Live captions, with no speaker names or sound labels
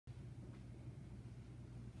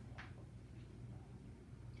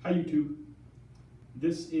Hi YouTube.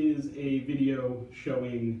 This is a video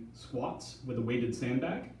showing squats with a weighted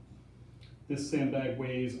sandbag. This sandbag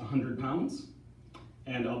weighs 100 pounds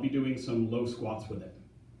and I'll be doing some low squats with it.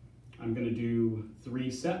 I'm going to do 3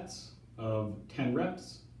 sets of 10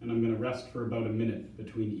 reps and I'm going to rest for about a minute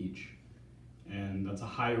between each. And that's a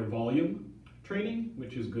higher volume training,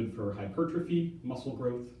 which is good for hypertrophy, muscle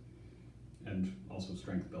growth, and also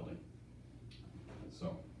strength building.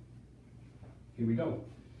 So here we go.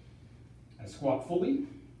 I squat fully.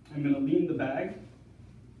 I'm going to lean the bag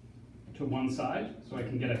to one side so I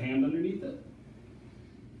can get a hand underneath it.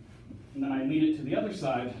 And then I lean it to the other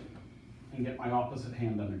side and get my opposite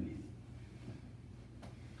hand underneath.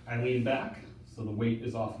 I lean back so the weight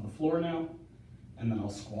is off of the floor now, and then I'll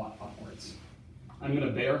squat upwards. I'm going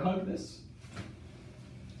to bear hug this.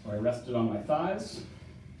 So I rest it on my thighs,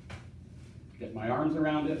 get my arms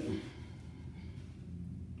around it.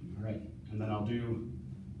 All right, and then I'll do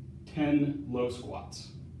 10 low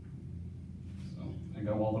squats. So I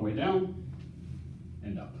go all the way down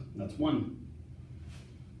and up. That's 1.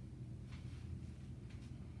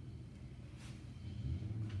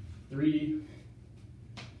 3.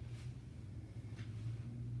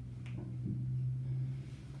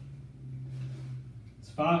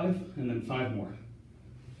 5, and then 5 more.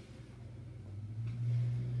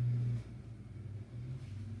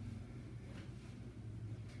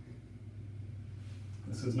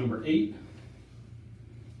 This is number 8.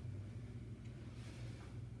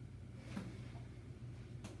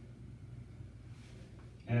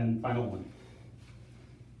 And final one.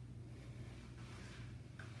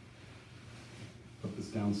 Put this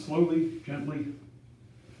down slowly, gently, and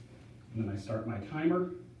then I start my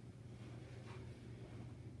timer.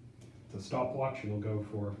 It's a stopwatch. It'll go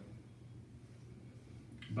for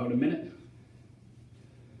about a minute.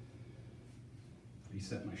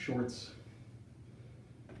 Reset my shorts.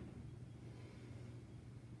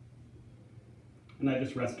 And I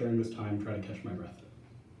just rest during this time, try to catch my breath.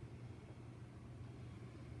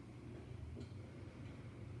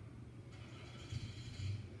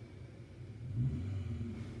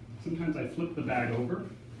 Sometimes I flip the bag over.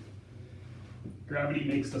 Gravity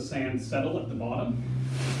makes the sand settle at the bottom.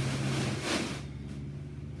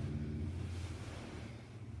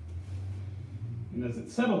 And as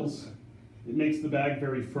it settles, it makes the bag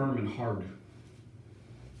very firm and hard,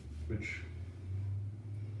 which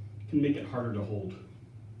can make it harder to hold.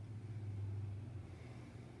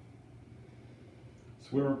 So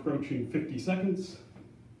we're approaching 50 seconds.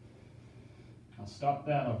 I'll stop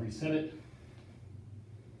that, I'll reset it,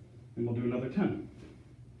 and we'll do another 10.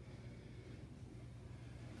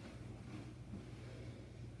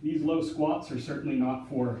 These low squats are certainly not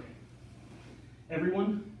for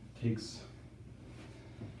everyone. It takes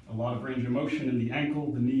a lot of range of motion in the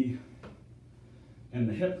ankle, the knee, and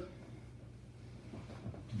the hip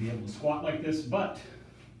to be able to squat like this, but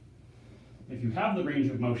if you have the range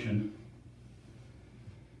of motion,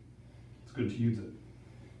 it's good to use it.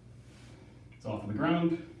 It's off of the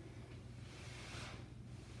ground.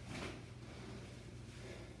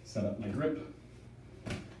 Set up my grip.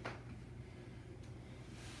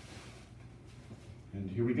 And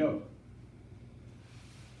here we go.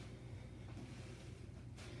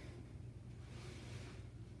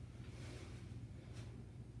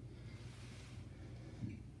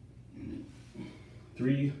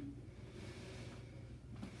 Three.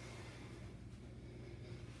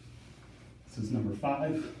 This is number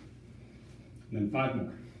 5, and then 5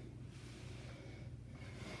 more.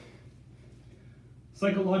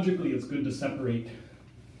 Psychologically, it's good to separate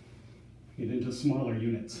it into smaller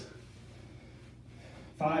units.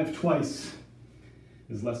 5 twice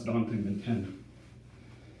is less daunting than 10.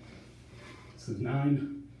 This is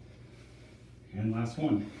 9, and last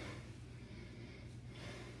one.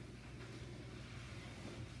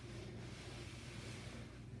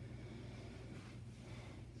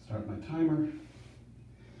 Start my timer.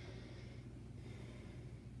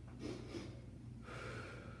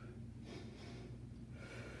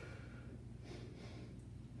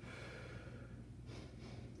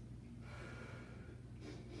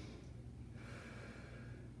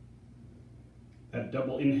 That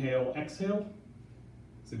double inhale, exhale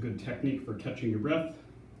is a good technique for catching your breath.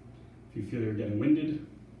 If you feel you're getting winded,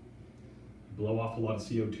 blow off a lot of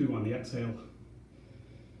CO2 on the exhale.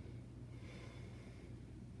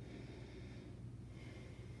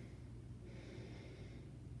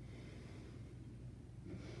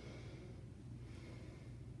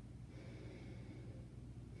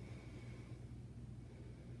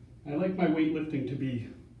 I like my weightlifting to be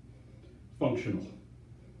functional,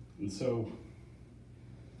 and so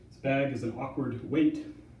this bag is an awkward weight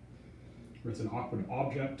where it's an awkward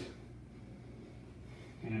object,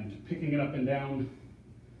 and picking it up and down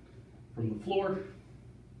from the floor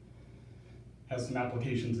has some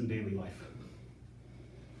applications in daily life.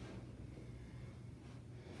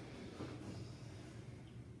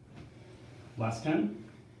 Last 10.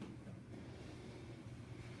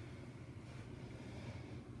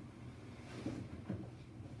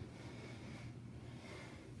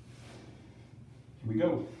 Here we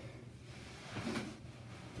go.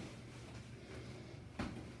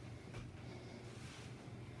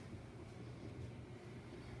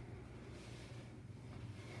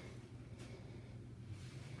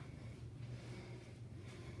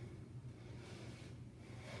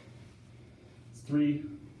 It's 3,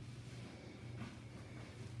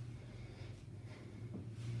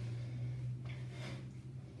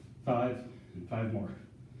 5, and 5 more.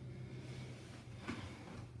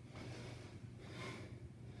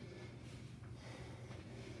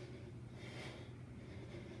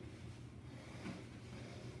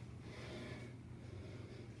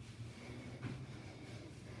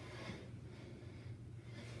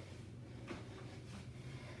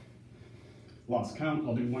 Lost count,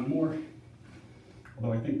 I'll do one more,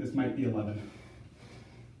 although I think this might be 11.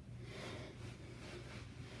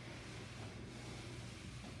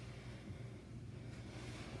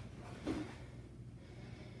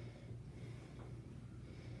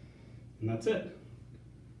 And that's it.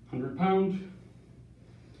 100-pound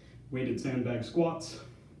weighted sandbag squats.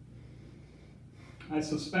 I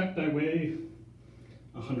suspect I weigh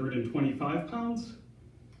 125 pounds,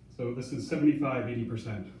 so this is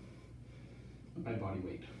 75–80% of my body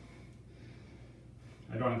weight.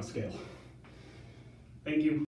 I don't have a scale. Thank you.